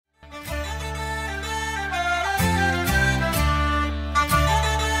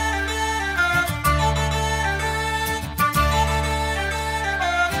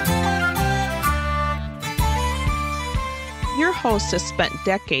host has spent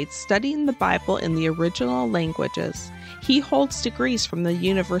decades studying the Bible in the original languages. He holds degrees from the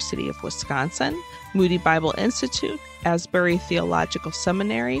University of Wisconsin, Moody Bible Institute, Asbury Theological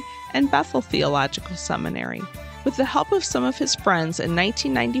Seminary, and Bethel Theological Seminary. With the help of some of his friends, in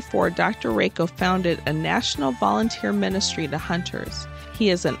 1994, Dr. Rakow founded a national volunteer ministry to hunters. He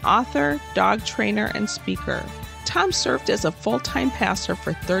is an author, dog trainer, and speaker. Tom served as a full-time pastor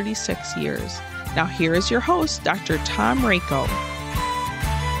for 36 years. Now here is your host, Dr. Tom Rakow.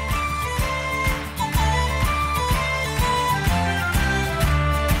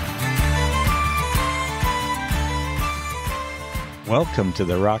 Welcome to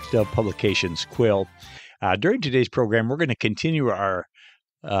the Rakow Publications Quill. During today's program, we're going to continue our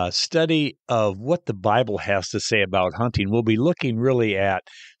study of what the Bible has to say about hunting. We'll be looking really at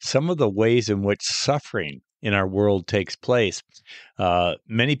some of the ways in which suffering in our world takes place.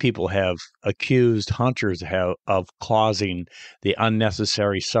 Many people have accused hunters of causing the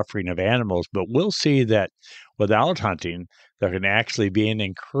unnecessary suffering of animals, but we'll see that without hunting, there can actually be an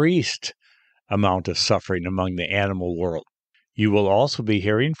increased amount of suffering among the animal world. You will also be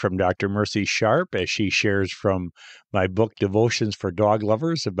hearing from Dr. Mercy Sharp as she shares from my book, Devotions for Dog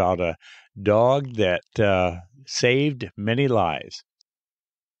Lovers, about a dog that saved many lives.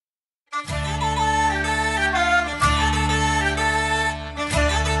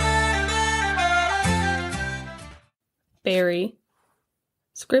 Barry.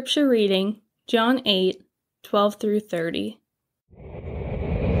 Scripture reading, John 8, 12 through 30.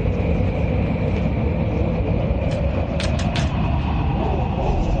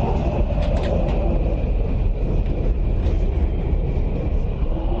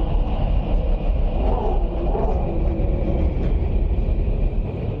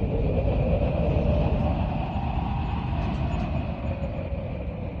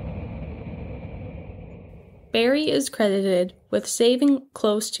 Barry is credited with saving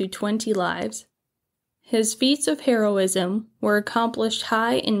close to 20 lives. His feats of heroism were accomplished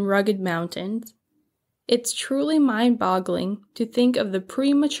high in rugged mountains. It's truly mind-boggling to think of the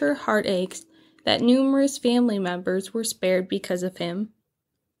premature heartaches that numerous family members were spared because of him.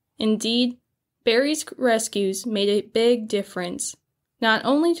 Indeed, Barry's rescues made a big difference, not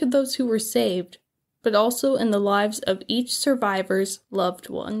only to those who were saved, but also in the lives of each survivor's loved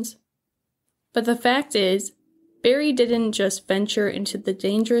ones. But the fact is, Barry didn't just venture into the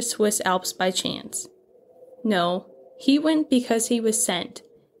dangerous Swiss Alps by chance. No, he went because he was sent,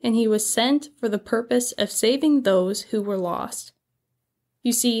 and he was sent for the purpose of saving those who were lost.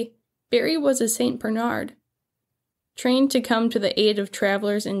 You see, Barry was a Saint Bernard, trained to come to the aid of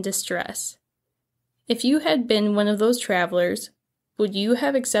travelers in distress. If you had been one of those travelers, would you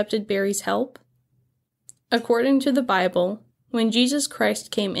have accepted Barry's help? According to the Bible, when Jesus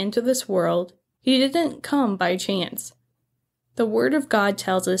Christ came into this world, he didn't come by chance. The Word of God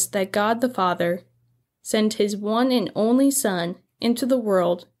tells us that God the Father sent his one and only Son into the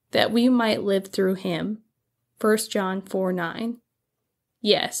world that we might live through him. 1 John 4:9.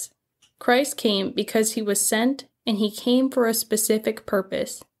 Yes, Christ came because he was sent, and he came for a specific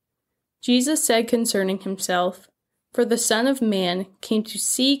purpose. Jesus said concerning himself, "For the Son of Man came to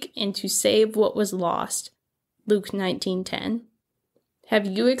seek and to save what was lost." Luke 19:10. Have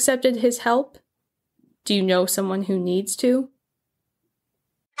you accepted his help? Do you know someone who needs to?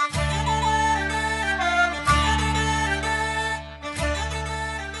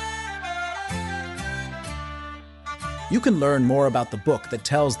 You can learn more about the book that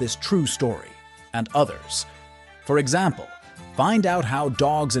tells this true story, and others. For example, find out how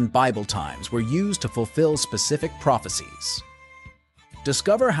dogs in Bible times were used to fulfill specific prophecies.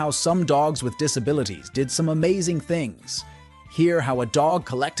 Discover how some dogs with disabilities did some amazing things. Hear how a dog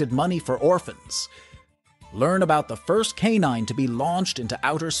collected money for orphans. Learn about the first canine to be launched into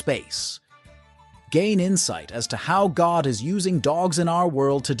outer space. Gain insight as to how God is using dogs in our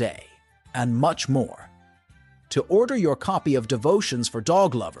world today, and much more. To order your copy of Devotions for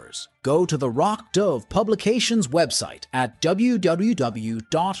Dog Lovers, go to the Rakow Publications website at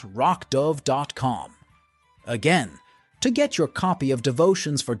www.rockdove.com. Again, to get your copy of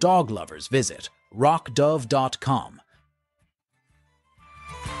Devotions for Dog Lovers, visit rockdove.com.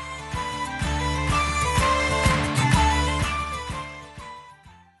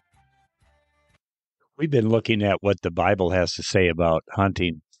 We've been looking at what the Bible has to say about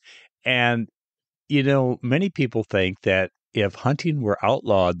hunting. And, many people think that if hunting were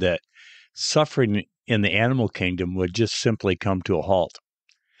outlawed, that suffering in the animal kingdom would just simply come to a halt.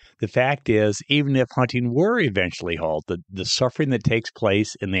 The fact is, even if hunting were eventually halted, the suffering that takes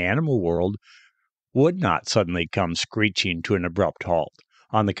place in the animal world would not suddenly come screeching to an abrupt halt.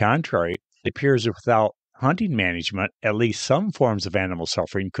 On the contrary, it appears without hunting management, at least some forms of animal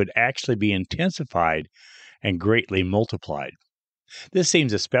suffering could actually be intensified and greatly multiplied. This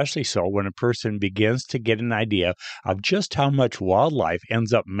seems especially so when a person begins to get an idea of just how much wildlife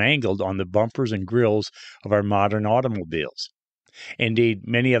ends up mangled on the bumpers and grills of our modern automobiles. Indeed,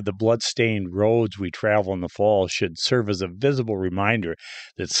 many of the blood-stained roads we travel in the fall should serve as a visible reminder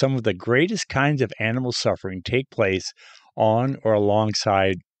that some of the greatest kinds of animal suffering take place on or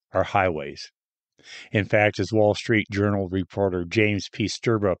alongside our highways. In fact, as Wall Street Journal reporter James P.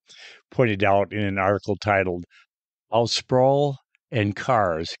 Sturba pointed out in an article titled, "How Sprawl and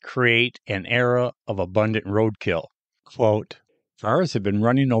Cars Create an Era of Abundant Roadkill," quote, "Cars have been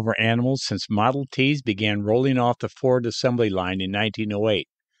running over animals since Model Ts began rolling off the Ford assembly line in 1908.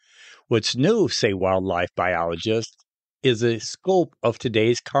 What's new, say wildlife biologists, is the scope of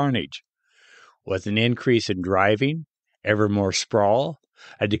today's carnage. With an increase in driving, ever more sprawl,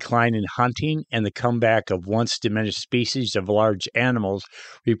 a decline in hunting, and the comeback of once diminished species of large animals,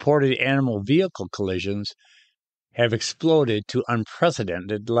 reported animal vehicle collisions have exploded to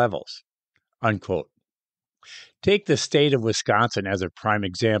unprecedented levels," unquote. Take the state of Wisconsin as a prime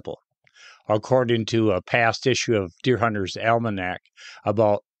example. According to a past issue of Deer Hunter's Almanac,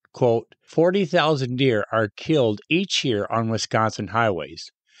 about, quote, 40,000 deer are killed each year on Wisconsin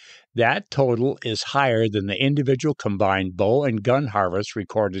highways. That total is higher than the individual combined bow and gun harvests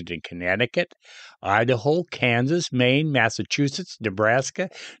recorded in Connecticut, Idaho, Kansas, Maine, Massachusetts, Nebraska,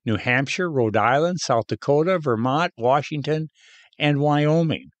 New Hampshire, Rhode Island, South Dakota, Vermont, Washington, and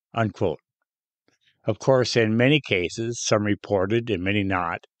Wyoming, unquote. Of course, in many cases, some reported and many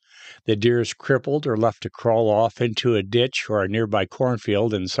not, the deer is crippled or left to crawl off into a ditch or a nearby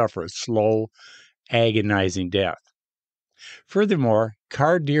cornfield and suffer a slow, agonizing death. Furthermore,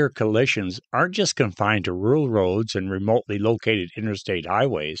 car-deer collisions aren't just confined to rural roads and remotely located interstate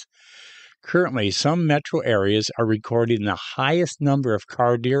highways. Currently, some metro areas are recording the highest number of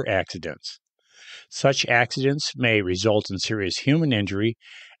car-deer accidents. Such accidents may result in serious human injury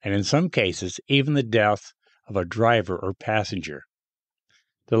and, in some cases, even the death of a driver or passenger.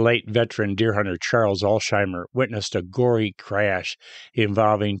 The late veteran deer hunter Charles Alsheimer witnessed a gory crash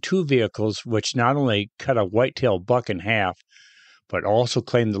involving two vehicles which not only cut a white-tailed buck in half, but also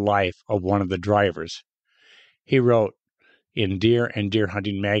claimed the life of one of the drivers. He wrote in Deer and Deer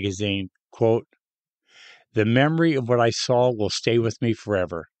Hunting magazine, quote, "The memory of what I saw will stay with me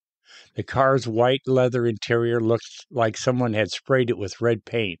forever. The car's white leather interior looked like someone had sprayed it with red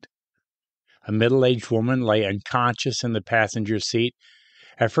paint. A middle-aged woman lay unconscious in the passenger seat.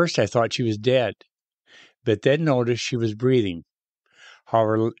 At first I thought she was dead, but then noticed she was breathing.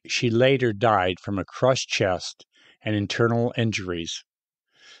 However, she later died from a crushed chest and internal injuries.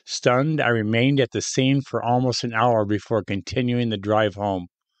 Stunned, I remained at the scene for almost an hour before continuing the drive home.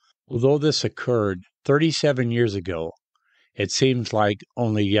 Although this occurred 37 years ago, it seems like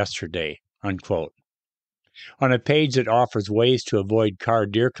only yesterday," unquote. On a page that offers ways to avoid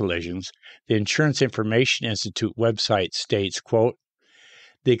car-deer collisions, the Insurance Information Institute website states, quote,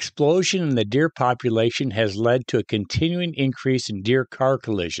 "The explosion in the deer population has led to a continuing increase in deer-car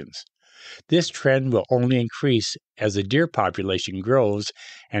collisions. This trend will only increase as the deer population grows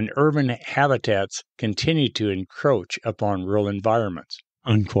and urban habitats continue to encroach upon rural environments,"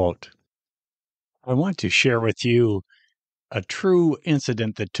 unquote. I want to share with you a true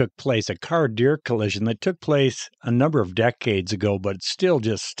incident that took place, a car-deer collision that took place a number of decades ago, but it still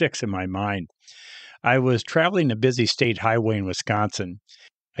just sticks in my mind. I was traveling a busy state highway in Wisconsin.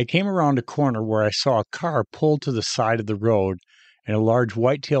 I came around a corner where I saw a car pulled to the side of the road and a large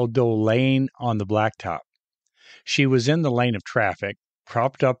white-tailed doe laying on the blacktop. She was in the lane of traffic,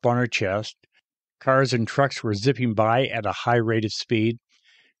 propped up on her chest. Cars and trucks were zipping by at a high rate of speed.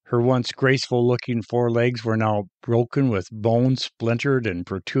 Her once graceful-looking forelegs were now broken with bones splintered and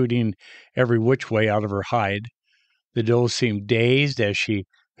protruding every which way out of her hide. The doe seemed dazed as she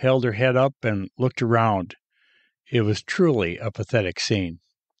held her head up and looked around. It was truly a pathetic scene.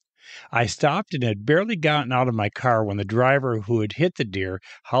 I stopped and had barely gotten out of my car when the driver who had hit the deer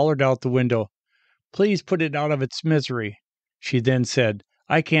hollered out the window, "Please put it out of its misery." She then said,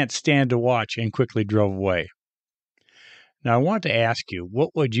 "I can't stand to watch," and quickly drove away. Now, I want to ask you,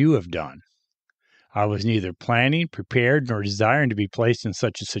 what would you have done? I was neither planning, prepared, nor desiring to be placed in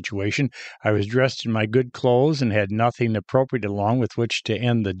such a situation. I was dressed in my good clothes and had nothing appropriate along with which to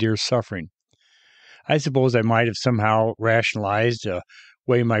end the deer's suffering. I suppose I might have somehow rationalized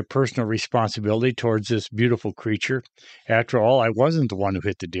weigh my personal responsibility towards this beautiful creature. After all, I wasn't the one who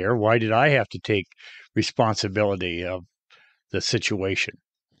hit the deer. Why did I have to take responsibility of the situation?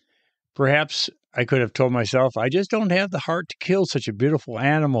 Perhaps I could have told myself, I just don't have the heart to kill such a beautiful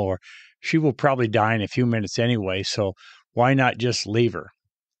animal, or She will probably die in a few minutes anyway, so why not just leave her?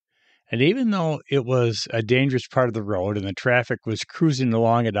 And even though it was a dangerous part of the road and the traffic was cruising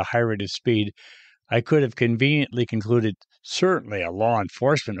along at a high rate of speed, I could have conveniently concluded certainly a law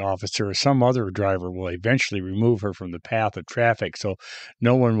enforcement officer or some other driver will eventually remove her from the path of traffic so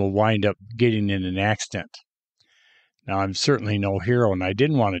no one will wind up getting in an accident. Now, I'm certainly no hero, and I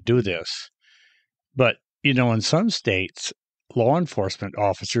didn't want to do this. But, in some states, law enforcement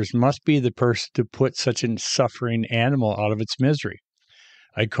officers must be the person to put such a suffering animal out of its misery.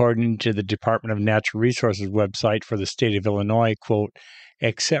 According to the Department of Natural Resources website for the state of Illinois, quote,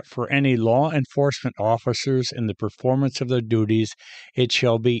 except for any law enforcement officers in the performance of their duties, it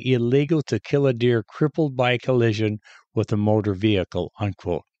shall be illegal to kill a deer crippled by a collision with a motor vehicle,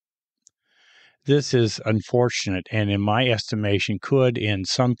 unquote. This is unfortunate and, in my estimation, could, in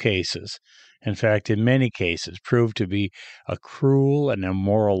some cases, in fact, in many cases, prove to be a cruel and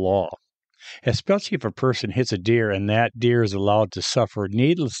immoral law, especially if a person hits a deer and that deer is allowed to suffer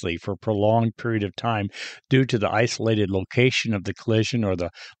needlessly for a prolonged period of time due to the isolated location of the collision or the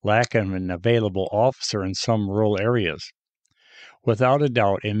lack of an available officer in some rural areas. Without a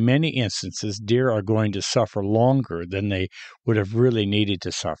doubt, in many instances, deer are going to suffer longer than they would have really needed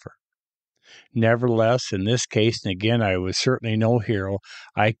to suffer. Nevertheless, in this case, and again, I was certainly no hero,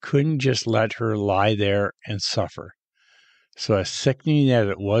 I couldn't just let her lie there and suffer. So as sickening as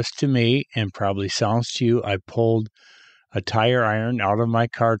it was to me, and probably sounds to you, I pulled a tire iron out of my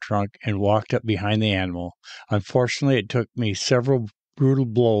car trunk and walked up behind the animal. Unfortunately, it took me several brutal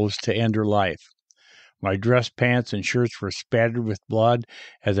blows to end her life. My dress pants and shirts were spattered with blood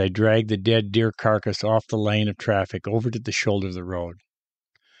as I dragged the dead deer carcass off the lane of traffic over to the shoulder of the road.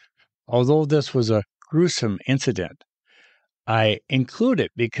 Although this was a gruesome incident, I include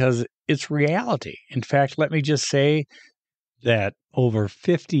it because it's reality. In fact, let me just say that over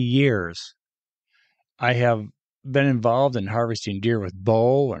 50 years, I have been involved in harvesting deer with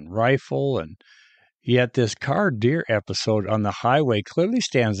bow and rifle, and yet this car deer episode on the highway clearly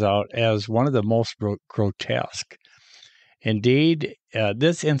stands out as one of the most grotesque. Indeed,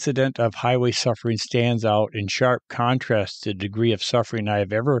 this incident of highway suffering stands out in sharp contrast to the degree of suffering I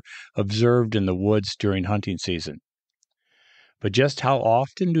have ever observed in the woods during hunting season. But just how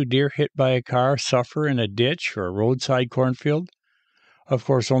often do deer hit by a car suffer in a ditch or a roadside cornfield? Of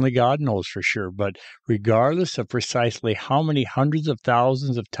course, only God knows for sure, but regardless of precisely how many hundreds of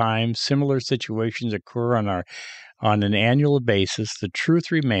thousands of times similar situations occur on an annual basis, the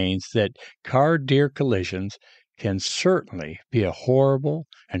truth remains that car deer collisions can certainly be a horrible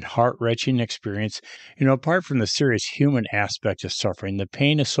and heart-wrenching experience. Apart from the serious human aspect of suffering, the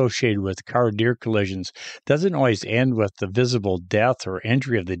pain associated with car deer collisions doesn't always end with the visible death or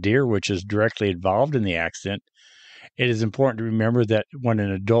injury of the deer which is directly involved in the accident. It is important to remember that when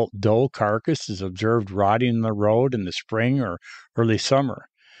an adult doe carcass is observed rotting in the road in the spring or early summer,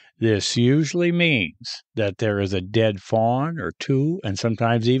 this usually means that there is a dead fawn or two, and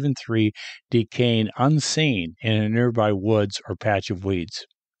sometimes even three, decaying unseen in a nearby woods or patch of weeds.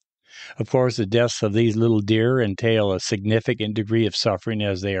 Of course, the deaths of these little deer entail a significant degree of suffering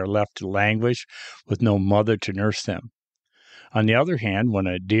as they are left to languish with no mother to nurse them. On the other hand, when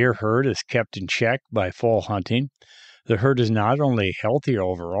a deer herd is kept in check by fall hunting, the herd is not only healthier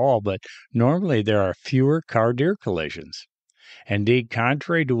overall, but normally there are fewer car deer collisions. Indeed,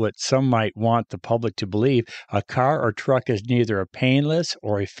 contrary to what some might want the public to believe, a car or truck is neither a painless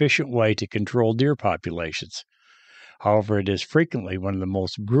or efficient way to control deer populations. However, it is frequently one of the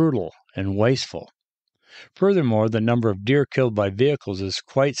most brutal and wasteful. Furthermore, the number of deer killed by vehicles is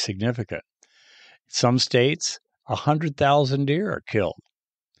quite significant. In some states, 100,000 deer are killed.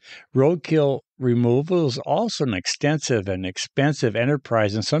 Roadkill removal is also an extensive and expensive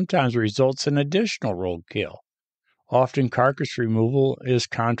enterprise and sometimes results in additional roadkill. Often carcass removal is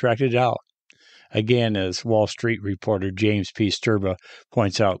contracted out. Again, as Wall Street reporter James P. Sturba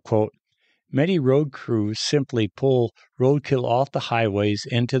points out, quote, many road crews simply pull roadkill off the highways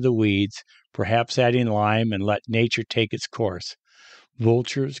into the weeds, perhaps adding lime, and let nature take its course.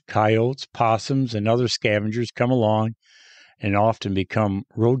 Vultures, coyotes, possums, and other scavengers come along and often become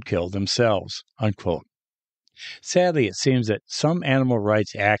roadkill themselves, unquote. Sadly, it seems that some animal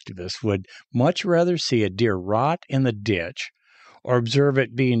rights activists would much rather see a deer rot in the ditch or observe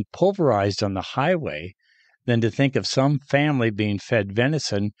it being pulverized on the highway than to think of some family being fed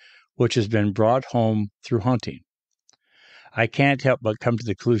venison which has been brought home through hunting. I can't help but come to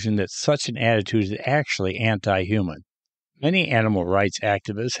the conclusion that such an attitude is actually anti-human. Many animal rights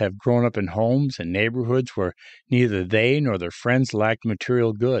activists have grown up in homes and neighborhoods where neither they nor their friends lacked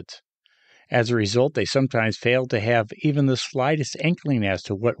material goods. As a result, they sometimes fail to have even the slightest inkling as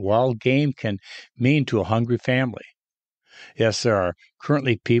to what wild game can mean to a hungry family. Yes, there are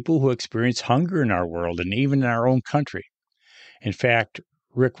currently people who experience hunger in our world and even in our own country. In fact,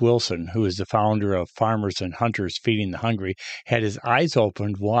 Rick Wilson, who is the founder of Farmers and Hunters Feeding the Hungry, had his eyes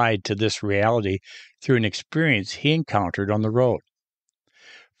opened wide to this reality through an experience he encountered on the road.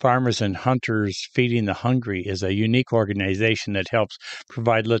 Farmers and Hunters Feeding the Hungry is a unique organization that helps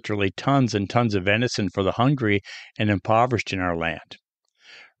provide literally tons and tons of venison for the hungry and impoverished in our land.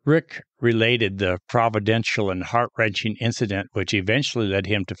 Rick related the providential and heart-wrenching incident which eventually led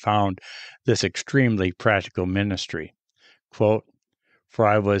him to found this extremely practical ministry. Quote, "For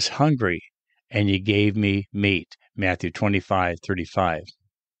I was hungry, and ye gave me meat." Matthew 25:35.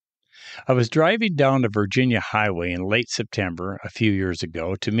 I was driving down the Virginia highway in late September a few years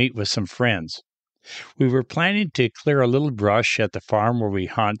ago to meet with some friends. We were planning to clear a little brush at the farm where we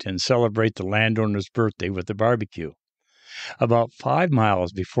hunt and celebrate the landowner's birthday with a barbecue. About 5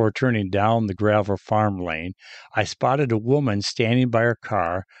 miles before turning down the gravel farm lane, I spotted a woman standing by her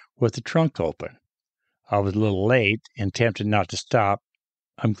car with the trunk open. I was a little late and tempted not to stop.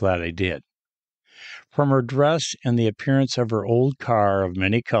 I'm glad I did. From her dress and the appearance of her old car of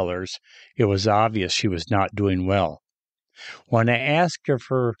many colors, it was obvious she was not doing well. When I asked if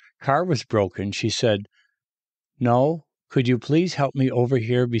her car was broken, she said, "No, could you please help me over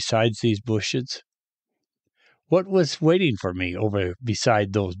here besides these bushes?" What was waiting for me over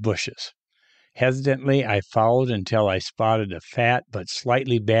beside those bushes? Hesitantly, I followed until I spotted a fat but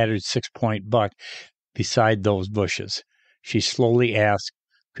slightly battered 6-point buck beside those bushes. She slowly asked,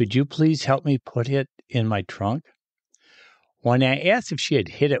 "Could you please help me put it in my trunk?" When I asked if she had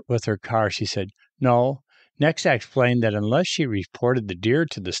hit it with her car, she said, "No." Next, I explained that unless she reported the deer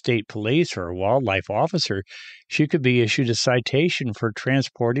to the state police or a wildlife officer, she could be issued a citation for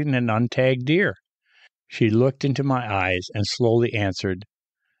transporting an untagged deer. She looked into my eyes and slowly answered,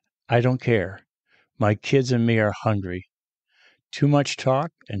 "I don't care. My kids and me are hungry." Too much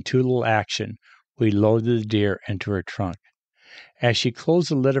talk and too little action. We loaded the deer into her trunk. As she closed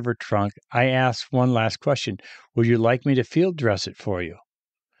the lid of her trunk, I asked one last question. "Would you like me to field dress it for you?"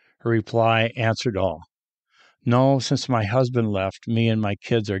 Her reply answered all. "No, since my husband left, me and my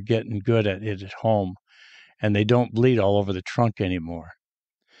kids are getting good at it at home, and they don't bleed all over the trunk anymore."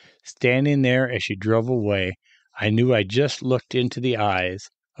 Standing there as she drove away, I knew I just looked into the eyes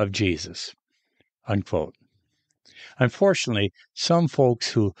of Jesus. Unquote. Unfortunately, some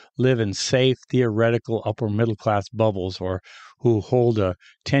folks who live in safe, theoretical upper-middle-class bubbles or who hold a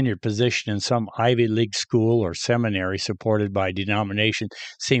tenured position in some Ivy League school or seminary supported by a denomination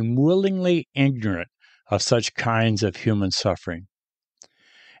seem willingly ignorant of such kinds of human suffering.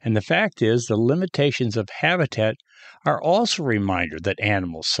 And the fact is, the limitations of habitat are also a reminder that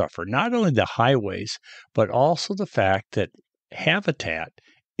animals suffer, not only the highways, but also the fact that habitat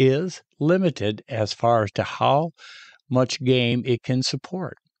is limited as far as to how much game it can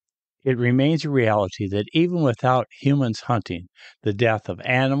support. It remains a reality that even without humans hunting, the death of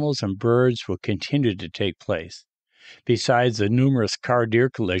animals and birds will continue to take place. Besides the numerous car-deer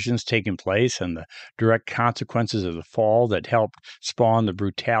collisions taking place and the direct consequences of the fall that helped spawn the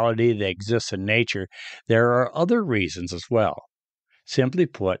brutality that exists in nature, there are other reasons as well. Simply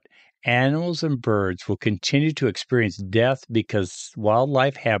put, animals and birds will continue to experience death because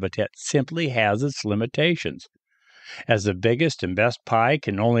wildlife habitat simply has its limitations. As the biggest and best pie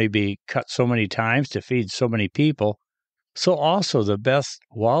can only be cut so many times to feed so many people, so also the best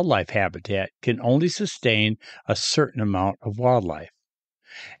wildlife habitat can only sustain a certain amount of wildlife.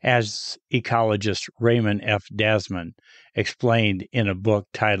 As ecologist Raymond F. Desmond explained in a book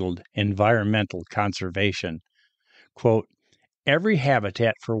titled Environmental Conservation, quote, "Every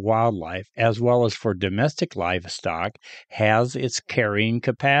habitat for wildlife, as well as for domestic livestock, has its carrying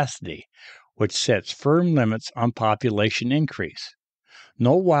capacity, which sets firm limits on population increase.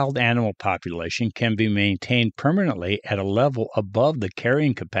 No wild animal population can be maintained permanently at a level above the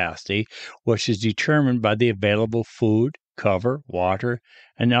carrying capacity, which is determined by the available food, cover, water,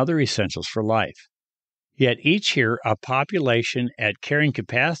 and other essentials for life. Yet each year, a population at carrying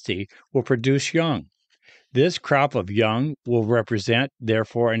capacity will produce young. This crop of young will represent,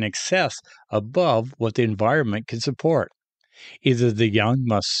 therefore, an excess above what the environment can support. Either the young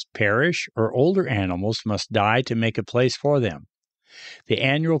must perish or older animals must die to make a place for them. The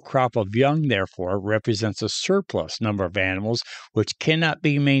annual crop of young, therefore, represents a surplus number of animals which cannot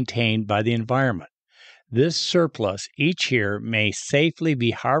be maintained by the environment. This surplus each year may safely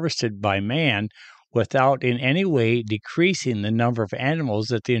be harvested by man without in any way decreasing the number of animals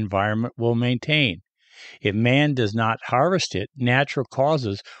that the environment will maintain. If man does not harvest it, natural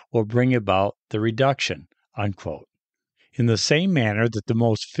causes will bring about the reduction, unquote. In the same manner that the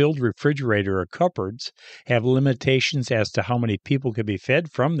most filled refrigerator or cupboards have limitations as to how many people can be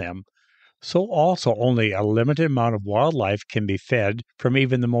fed from them, so also only a limited amount of wildlife can be fed from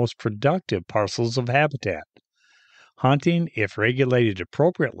even the most productive parcels of habitat. Hunting, if regulated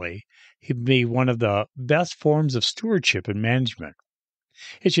appropriately, can be one of the best forms of stewardship and management.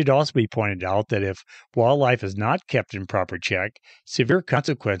 It should also be pointed out that if wildlife is not kept in proper check, severe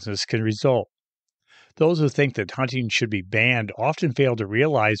consequences can result. Those who think that hunting should be banned often fail to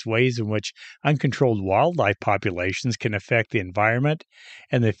realize ways in which uncontrolled wildlife populations can affect the environment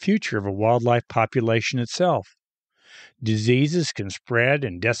and the future of a wildlife population itself. Diseases can spread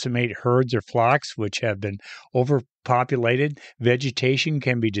and decimate herds or flocks which have been overpopulated, vegetation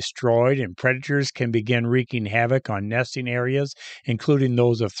can be destroyed, and predators can begin wreaking havoc on nesting areas, including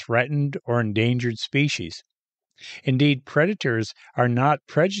those of threatened or endangered species. Indeed, predators are not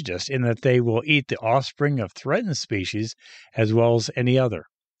prejudiced in that they will eat the offspring of threatened species as well as any other.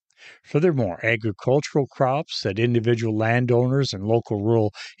 Furthermore, agricultural crops that individual landowners and local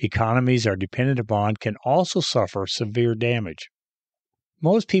rural economies are dependent upon can also suffer severe damage.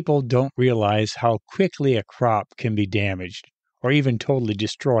 Most people don't realize how quickly a crop can be damaged or even totally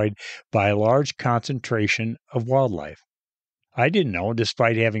destroyed by a large concentration of wildlife. I didn't know,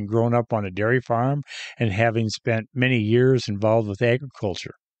 despite having grown up on a dairy farm and having spent many years involved with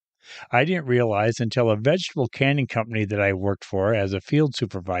agriculture. I didn't realize until a vegetable canning company that I worked for as a field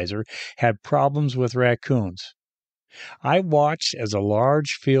supervisor had problems with raccoons. I watched as a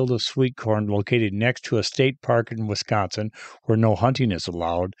large field of sweet corn located next to a state park in Wisconsin, where no hunting is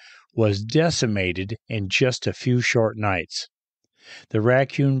allowed, was decimated in just a few short nights. The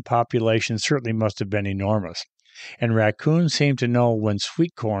raccoon population certainly must have been enormous, and raccoons seem to know when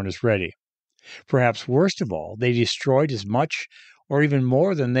sweet corn is ready. Perhaps worst of all, they destroyed as much or even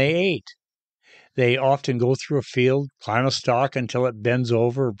more than they ate. They often go through a field, climb a stalk until it bends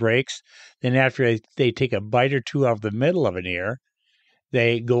over or breaks. Then after they take a bite or two out of the middle of an ear,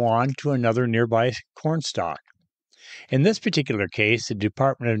 they go on to another nearby corn stalk. In this particular case, the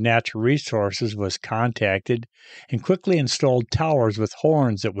Department of Natural Resources was contacted and quickly installed towers with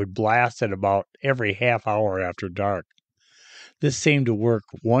horns that would blast at about every half hour after dark. This seemed to work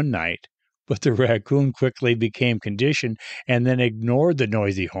one night, but the raccoon quickly became conditioned and then ignored the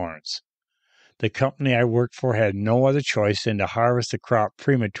noisy horns. The company I worked for had no other choice than to harvest the crop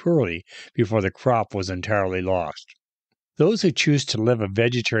prematurely before the crop was entirely lost. Those who choose to live a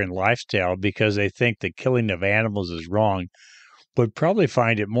vegetarian lifestyle because they think the killing of animals is wrong would probably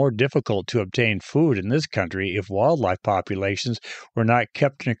find it more difficult to obtain food in this country if wildlife populations were not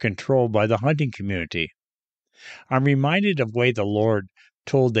kept under control by the hunting community. I'm reminded of the way the Lord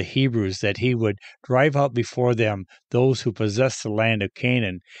told the Hebrews that he would drive out before them those who possessed the land of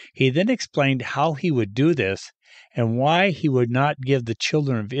Canaan. He then explained how he would do this and why he would not give the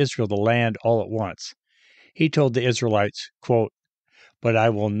children of Israel the land all at once. He told the Israelites, quote, "But I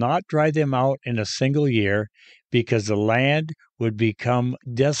will not drive them out in a single year, because the land would become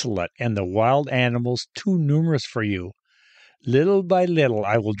desolate and the wild animals too numerous for you. Little by little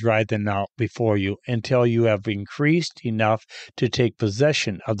I will drive them out before you until you have increased enough to take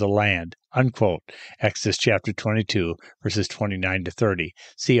possession of the land." Unquote. Exodus chapter 22, verses 29 to 30.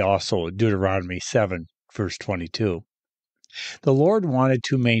 See also Deuteronomy 7, verse 22. The Lord wanted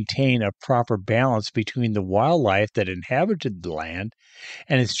to maintain a proper balance between the wildlife that inhabited the land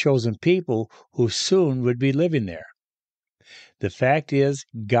and His chosen people who soon would be living there. The fact is,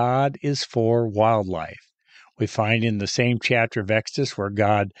 God is for wildlife. We find in the same chapter of Exodus where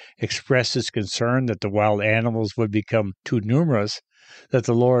God expressed His concern that the wild animals would become too numerous, that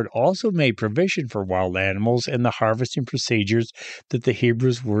the Lord also made provision for wild animals in the harvesting procedures that the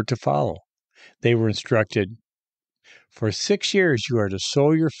Hebrews were to follow. They were instructed, "For 6 years you are to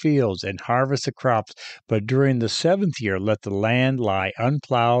sow your fields and harvest the crops, but during the 7th year let the land lie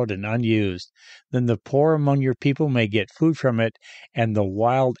unplowed and unused. Then the poor among your people may get food from it, and the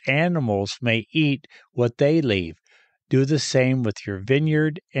wild animals may eat what they leave. Do the same with your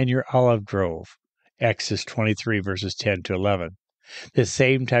vineyard and your olive grove." Exodus 23, verses 10 to 11. This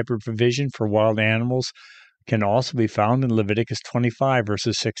same type of provision for wild animals can also be found in Leviticus 25,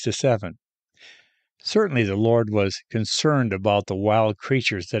 verses 6 to 7. Certainly the Lord was concerned about the wild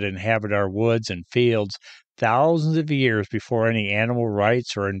creatures that inhabit our woods and fields thousands of years before any animal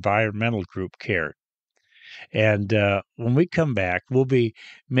rights or environmental group cared. And when we come back, we'll be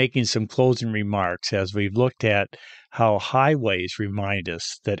making some closing remarks as we've looked at how highways remind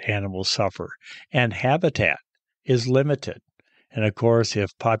us that animals suffer and habitat is limited. And of course,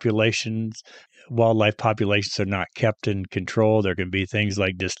 if wildlife populations are not kept in control, there can be things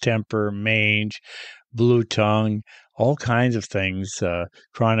like distemper, mange, blue tongue, all kinds of things,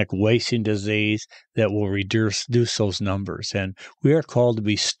 chronic wasting disease that will reduce those numbers. And we are called to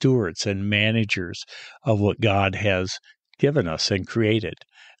be stewards and managers of what God has given us and created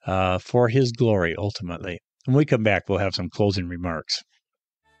for His glory, ultimately. When we come back, we'll have some closing remarks.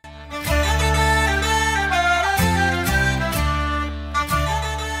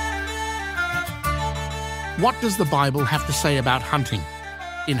 What does the Bible have to say about hunting?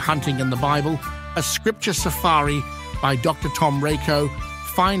 In Hunting in the Bible, a Scripture Safari by Dr. Tom Rakow,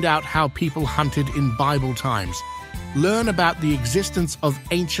 find out how people hunted in Bible times. Learn about the existence of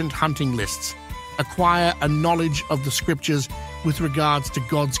ancient hunting lists. Acquire a knowledge of the Scriptures with regards to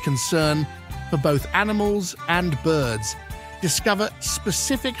God's concern for both animals and birds. Discover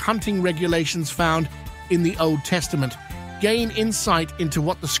specific hunting regulations found in the Old Testament. Gain insight into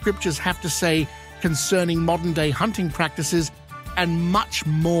what the Scriptures have to say concerning modern-day hunting practices, and much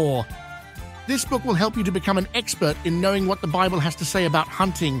more. This book will help you to become an expert in knowing what the Bible has to say about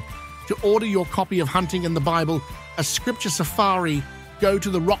hunting. To order your copy of Hunting in the Bible, a Scripture Safari, go to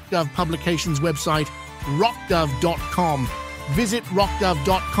the RockDove Publications website, rockdove.com. Visit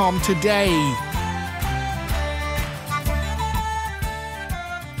rockdove.com today.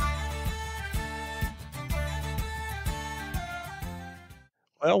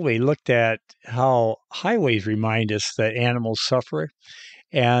 Well, we looked at how highways remind us that animals suffer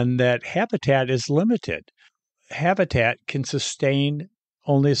and that habitat is limited. Habitat can sustain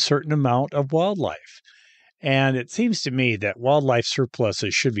only a certain amount of wildlife. And it seems to me that wildlife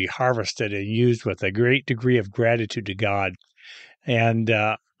surpluses should be harvested and used with a great degree of gratitude to God. And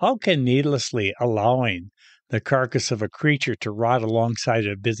how can needlessly allowing the carcass of a creature to rot alongside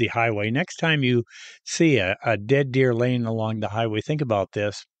a busy highway? Next time you see a dead deer laying along the highway, think about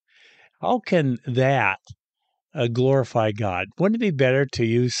this. How can that glorify God? Wouldn't it be better to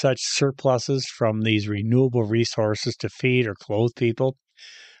use such surpluses from these renewable resources to feed or clothe people?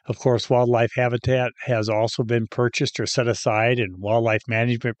 Of course, wildlife habitat has also been purchased or set aside, and wildlife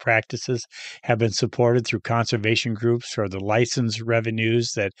management practices have been supported through conservation groups or the license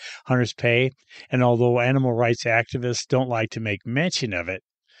revenues that hunters pay. And although animal rights activists don't like to make mention of it,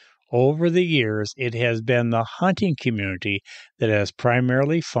 over the years, it has been the hunting community that has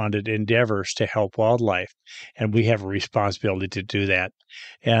primarily funded endeavors to help wildlife, and we have a responsibility to do that.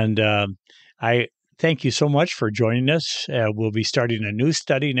 And I thank you so much for joining us. We'll be starting a new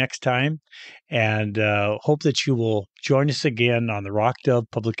study next time, and hope that you will join us again on the RockDove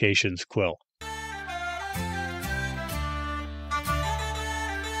Publications Quill.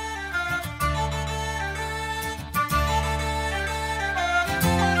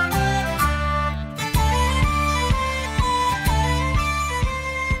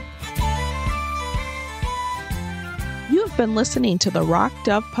 You've been listening to the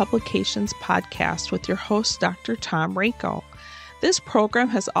RockDove Publications podcast with your host, Dr. Tom Rakow. This program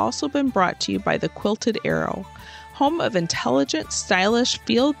has also been brought to you by the Quilted Arrow, home of intelligent, stylish,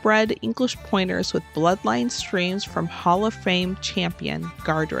 field-bred English pointers with bloodline streams from Hall of Fame champion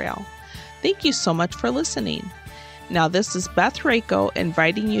Guardrail. Thank you so much for listening. Now, this is Beth Rakow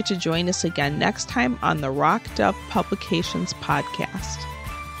inviting you to join us again next time on the RockDove Publications podcast.